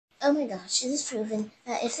Oh my gosh, it is proven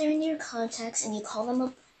that if they're in your contacts and you call them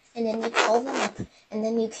up, and then you call them up, and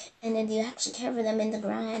then you actually care for them in the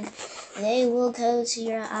grind, they will go to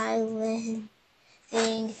your island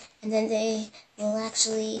thing, and then they will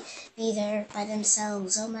actually be there by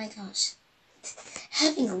themselves. Oh my gosh.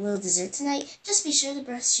 Having a little dessert tonight, just be sure to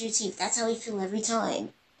brush your teeth. That's how we feel every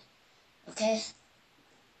time. Okay?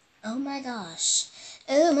 Oh my gosh.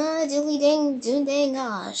 Oh my dilly dang doon dang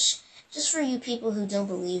gosh. Just for you people who don't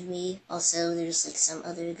believe me, also there's like some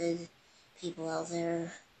other good people out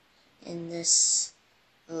there in this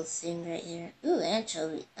little thing right here. Ooh,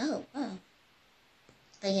 anchovy. Oh, wow.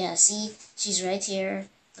 But yeah, see, she's right here.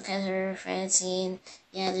 Look at her, Francine.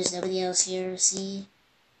 Yeah, there's nobody else here, see?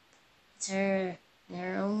 It's her, and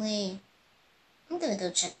her only. I'm gonna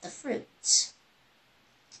go check the fruits.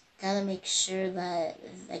 Gotta make sure that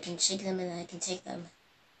I can shake them and I can take them.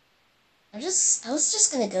 I was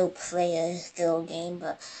just gonna go play a girl game,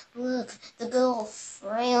 but look, the girl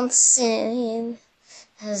Francine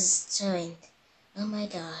has joined. Oh my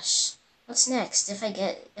gosh. What's next? If I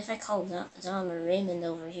call Don or Raymond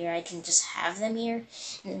over here, I can just have them here,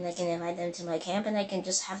 and then I can invite them to my camp, and I can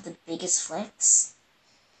just have the biggest flex.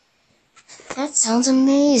 That sounds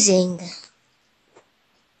amazing.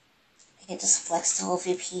 I can just flex to all of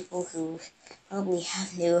you people who probably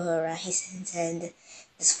have New Horizons, and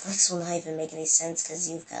this flex will not even make any sense because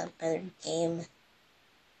you've got a better game.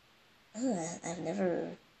 I've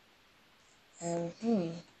never, I've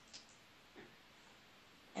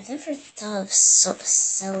never thought of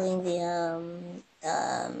selling the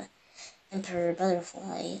Emperor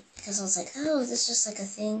Butterfly, because I was like, oh, this is just like a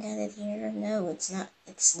thing added here. No, it's not.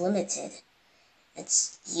 It's limited.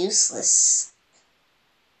 It's useless.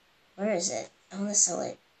 Where is it? I want to sell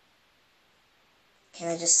it. Can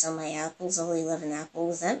I just sell my apples? Only 11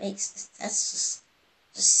 apples. That's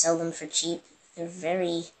just sell them for cheap. They're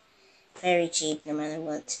very, very cheap, no matter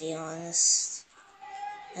what, to be honest.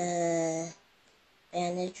 Banded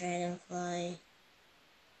Dragonfly.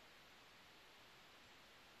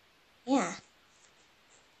 Yeah.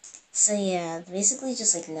 So yeah, basically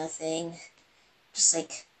just like nothing. Just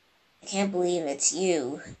like, I can't believe it's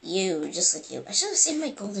you. You, just like you. I should have saved my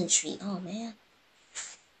golden treat. Oh man.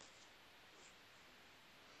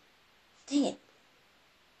 Dang it.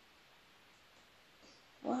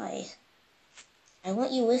 Why? I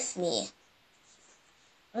want you with me.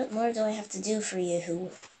 What more do I have to do for you?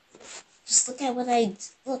 Just look at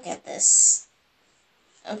look at this.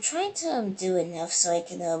 I'm trying to do enough so I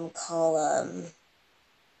can call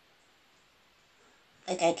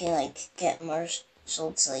like I can like get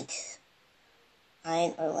Marshal to like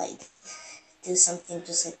find or like do something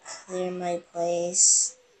just like clear my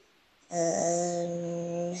place.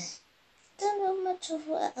 Don't know much of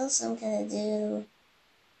what else I'm gonna do.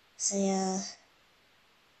 So yeah.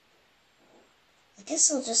 I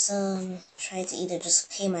guess I'll just try to either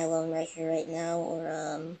just pay my loan right here right now or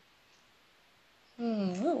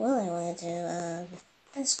what will I wanna do?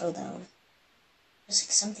 Let's scroll down. There's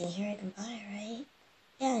like something here I can buy, right?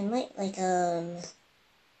 Yeah, I might like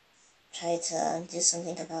try to do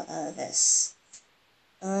something about this.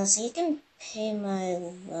 So you can pay my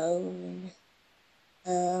loan.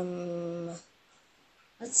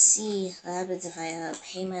 Let's see what happens if I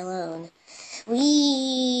pay my loan.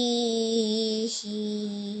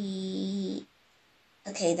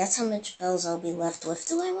 Okay, that's how much bells I'll be left with.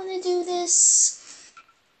 Do I want to do this?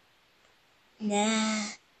 Nah.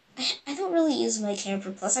 I don't really use my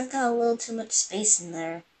camper, plus I've got a little too much space in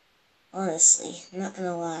there. Honestly, I'm not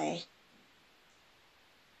gonna lie.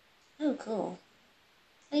 Oh, cool.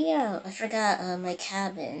 Oh yeah, I forgot my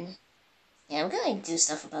cabin. Yeah, I'm gonna do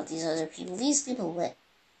stuff about these other people. These people lit.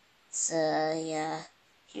 So, yeah.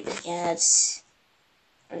 Here we got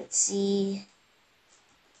artsy.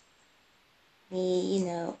 Me, you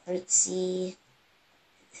know, artsy.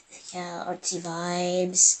 Yeah, artsy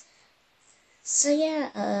vibes. So,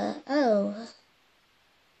 yeah, oh.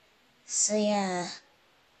 So, yeah.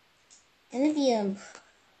 I'm gonna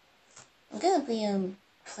be,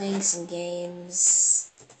 playing some games.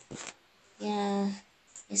 Yeah.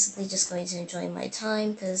 Basically just going to enjoy my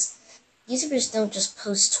time, because YouTubers don't just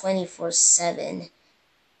post 24/7.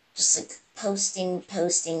 Just like posting.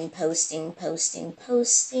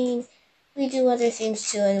 We do other things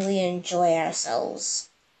too, and we enjoy ourselves.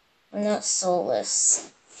 We're not soulless.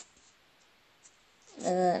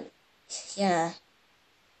 Yeah.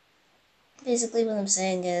 Basically what I'm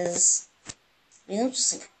saying is, we don't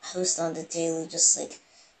just like post on the daily, just like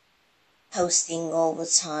posting all the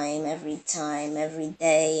time, every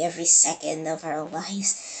day, every second of our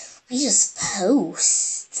lives. We just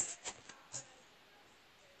post.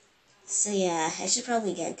 So yeah, I should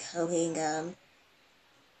probably get going.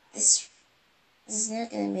 This is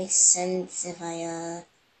not gonna make sense if I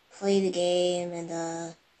play the game and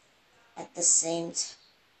at the same time.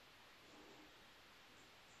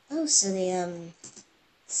 Oh, so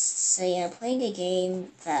so yeah, playing a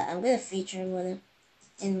game that I'm gonna feature in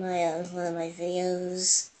one of my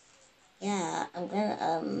videos. Yeah, I'm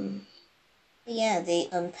gonna yeah, they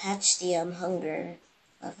patched the hunger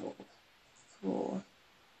level. Cool.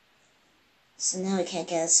 So now I can't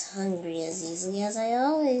get as hungry as easily as I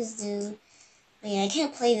always do. But yeah, I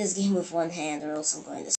can't play this game with one hand or else I'm going to